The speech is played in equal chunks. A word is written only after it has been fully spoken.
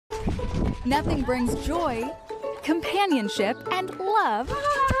Nothing brings joy, companionship, and love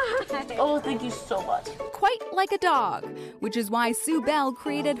Oh, thank you so much. quite like a dog, which is why Sue Bell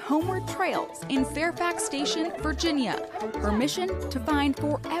created Homeward Trails in Fairfax Station, Virginia. Her mission to find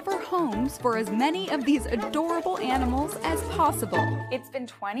forever homes for as many of these adorable animals as possible. It's been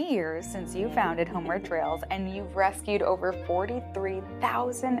 20 years since you founded Homeward Trails, and you've rescued over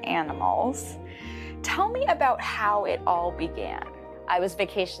 43,000 animals. Tell me about how it all began. I was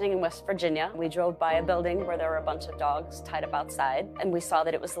vacationing in West Virginia. We drove by a building where there were a bunch of dogs tied up outside, and we saw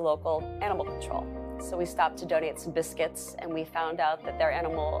that it was the local animal control. So we stopped to donate some biscuits, and we found out that their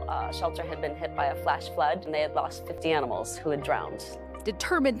animal shelter had been hit by a flash flood, and they had lost 50 animals who had drowned.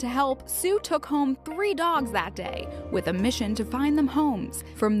 Determined to help, Sue took home 3 dogs that day with a mission to find them homes.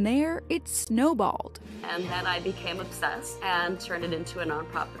 From there, it snowballed. And then I became obsessed and turned it into a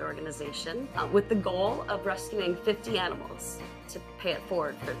nonprofit organization with the goal of rescuing 50 animals to pay it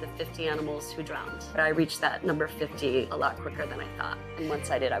forward for the 50 animals who drowned. But I reached that number 50 a lot quicker than I thought. And once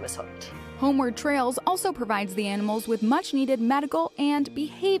I did, I was hooked. Homeward Trails also provides the animals with much-needed medical and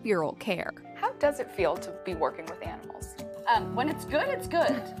behavioral care. How does it feel to be working with animals? When it's good, it's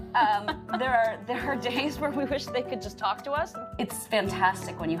good. There are days where we wish they could just talk to us. It's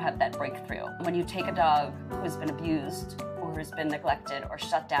fantastic when you have that breakthrough. When you take a dog who has been abused or who's been neglected or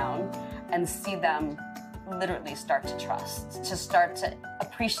shut down and see them literally start to trust, to start to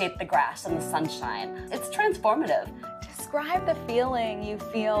appreciate the grass and the sunshine. It's transformative. Describe the feeling you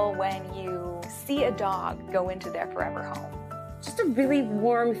feel when you see a dog go into their forever home. Just a really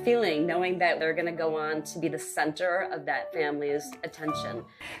warm feeling knowing that they're going to go on to be the center of that family's attention.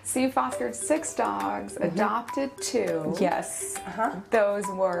 So you fostered 6 dogs, adopted 2. Yes. Those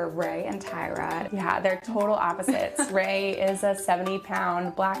were Ray and Tyra. Yeah, they're total opposites. Ray is a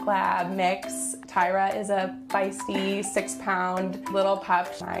 70-pound black lab mix. Tyra is a feisty 6-pound little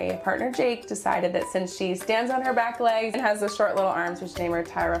pup. My partner Jake decided that since she stands on her back legs and has the short little arms, we should name her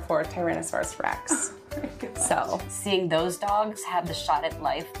Tyra for Tyrannosaurus Rex. So seeing those dogs have the shot at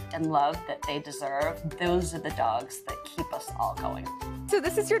life and love that they deserve, those are the dogs that keep us all going. So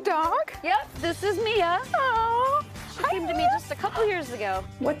this is your dog? Yep, this is Mia. Oh, She came to me just a couple years ago.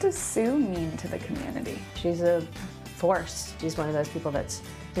 What does Sue mean to the community? She's a force. She's one of those people that's,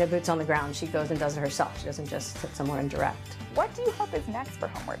 boots on the ground. She goes and does it herself. She doesn't just sit somewhere and direct. What do you hope is next for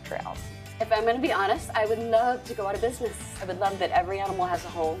Homeward Trails? If I'm going to be honest, I would love to go out of business. I would love that every animal has a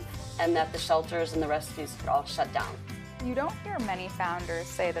home and that the shelters and the rescues could all shut down. You don't hear many founders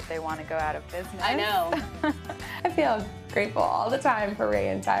say that they want to go out of business. I know. I feel grateful all the time for Ray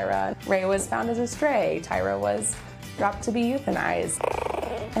and Tyra. Ray was found as a stray. Tyra was dropped to be euthanized.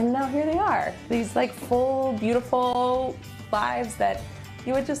 And now here they are. These full, beautiful lives that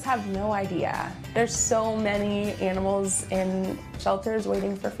you would just have no idea. There's so many animals in shelters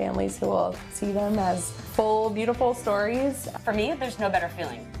waiting for families who will see them as full, beautiful stories. For me, there's no better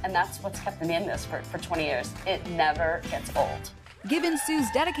feeling, and that's what's kept me in this for 20 years. It never gets old. Given Sue's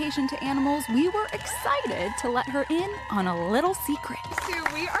dedication to animals, we were excited to let her in on a little secret. Sue,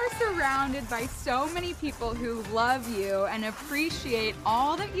 we are surrounded by so many people who love you and appreciate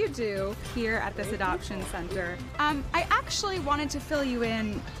all that you do here at this adoption center. I actually wanted to fill you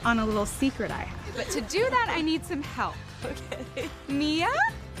in on a little secret I have, but to do that, I need some help. Okay. Mia?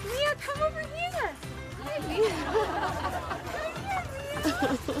 Mia, come over here. Hi,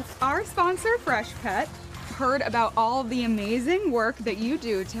 Mia. Our sponsor, Fresh Pet, heard about all the amazing work that you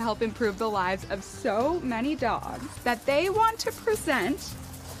do to help improve the lives of so many dogs that they want to present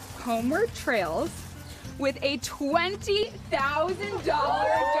Homeward Trails with a $20,000 donation.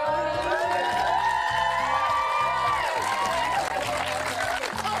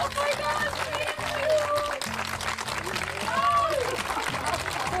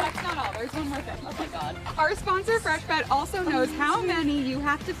 That's not all. There's one more thing. Oh my God. Our sponsor, Fresh Pet, also knows how many you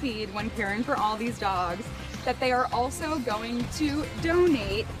have to feed when caring for all these dogs, that they are also going to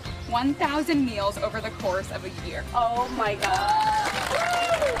donate 1,000 meals over the course of a year. Oh my God.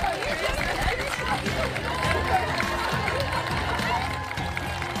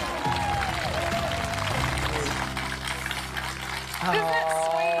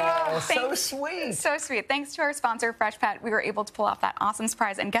 So sweet. So sweet. Thanks to our sponsor, Fresh Pet, we were able to pull off that awesome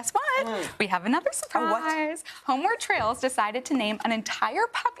surprise. And guess what? We have another surprise. Homeward Trails decided to name an entire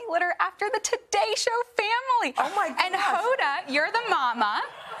puppy litter after the Today Show family. Oh my gosh. And Hoda, you're the mama.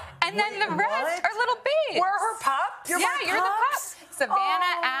 And then the rest are little babes. We're her pups? You're the pups.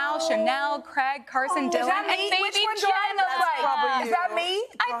 Savannah, Al, Chanel, Craig, Carson, Dylan, and baby Jenna. Is that me?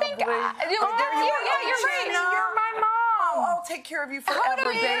 I think, yeah, you're right. You're my mom. I'll take care of you forever,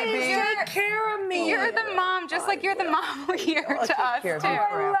 baby. Take care of me. You're the mom, just like you're the mom here to us, too. I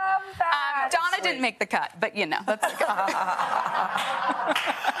love that. Donna didn't make the cut, but you know, that's okay.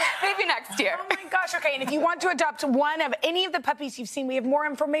 Maybe next year. Oh my gosh, okay. And if you want to adopt one of any of the puppies you've seen, we have more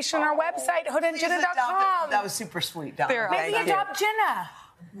information on our website, hodaandjenna.com. That was super sweet, Donna. Maybe adopt Jenna.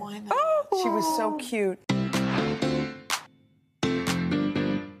 Why not? She was so cute.